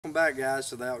Welcome back, guys,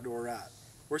 to the Outdoor Ride.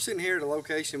 We're sitting here at a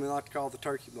location we like to call the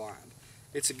Turkey Blind.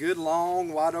 It's a good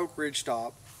long white oak ridge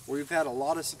top where we've had a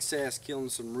lot of success killing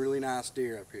some really nice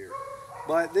deer up here.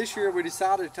 But this year we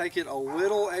decided to take it a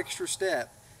little extra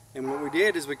step, and what we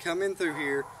did is we come in through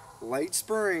here late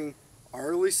spring,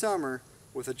 early summer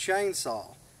with a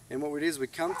chainsaw. And what we did is we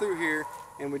come through here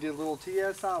and we did a little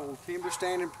TSI, a little timber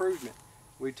stand improvement.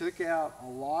 We took out a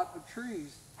lot of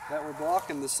trees that were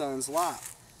blocking the sun's light.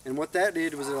 And what that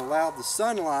did was it allowed the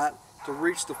sunlight to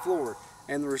reach the floor,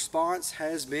 and the response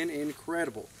has been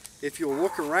incredible. If you'll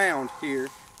look around here,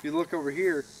 if you look over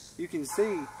here, you can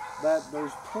see that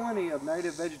there's plenty of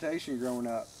native vegetation growing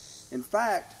up. In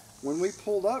fact, when we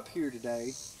pulled up here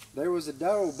today, there was a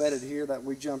doe bedded here that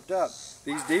we jumped up.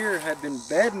 These deer had been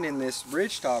bedding in this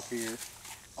ridge top here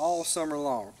all summer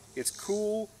long. It's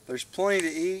cool, there's plenty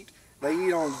to eat. They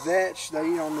eat on vetch, they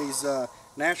eat on these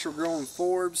natural growing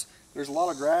forbs. There's a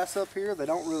lot of grass up here. They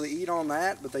don't really eat on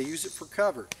that, but they use it for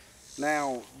cover.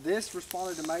 Now, this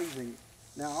responded amazing.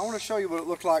 Now, I want to show you what it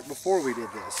looked like before we did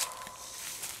this.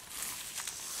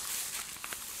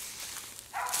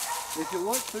 If you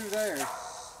look through there,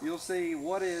 you'll see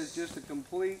what is just a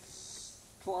complete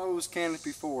closed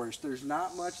canopy forest. There's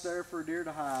not much there for a deer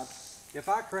to hide. If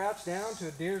I crouch down to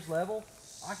a deer's level,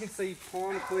 I can see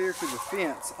plumb clear to the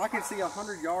fence. I can see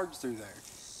 100 yards through there.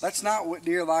 That's not what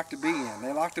deer like to be in.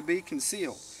 They like to be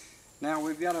concealed. Now,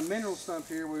 we've got a mineral stump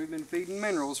here where we've been feeding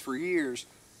minerals for years,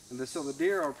 and so the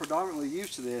deer are predominantly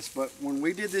used to this. But when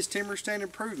we did this timber stand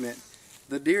improvement,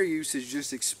 the deer usage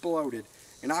just exploded,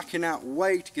 and I cannot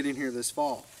wait to get in here this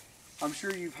fall. I'm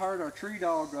sure you've heard our tree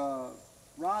dog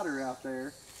Ryder out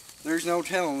there. There's no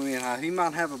telling me. He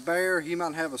might have a bear, he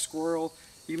might have a squirrel,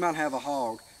 he might have a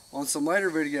hog. On some later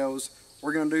videos,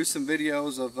 we're going to do some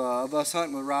videos of us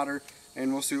hunting with Ryder,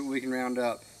 and we'll see what we can round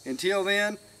up. Until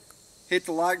then, hit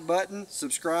the like button,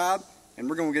 subscribe, and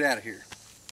we're going to get out of here.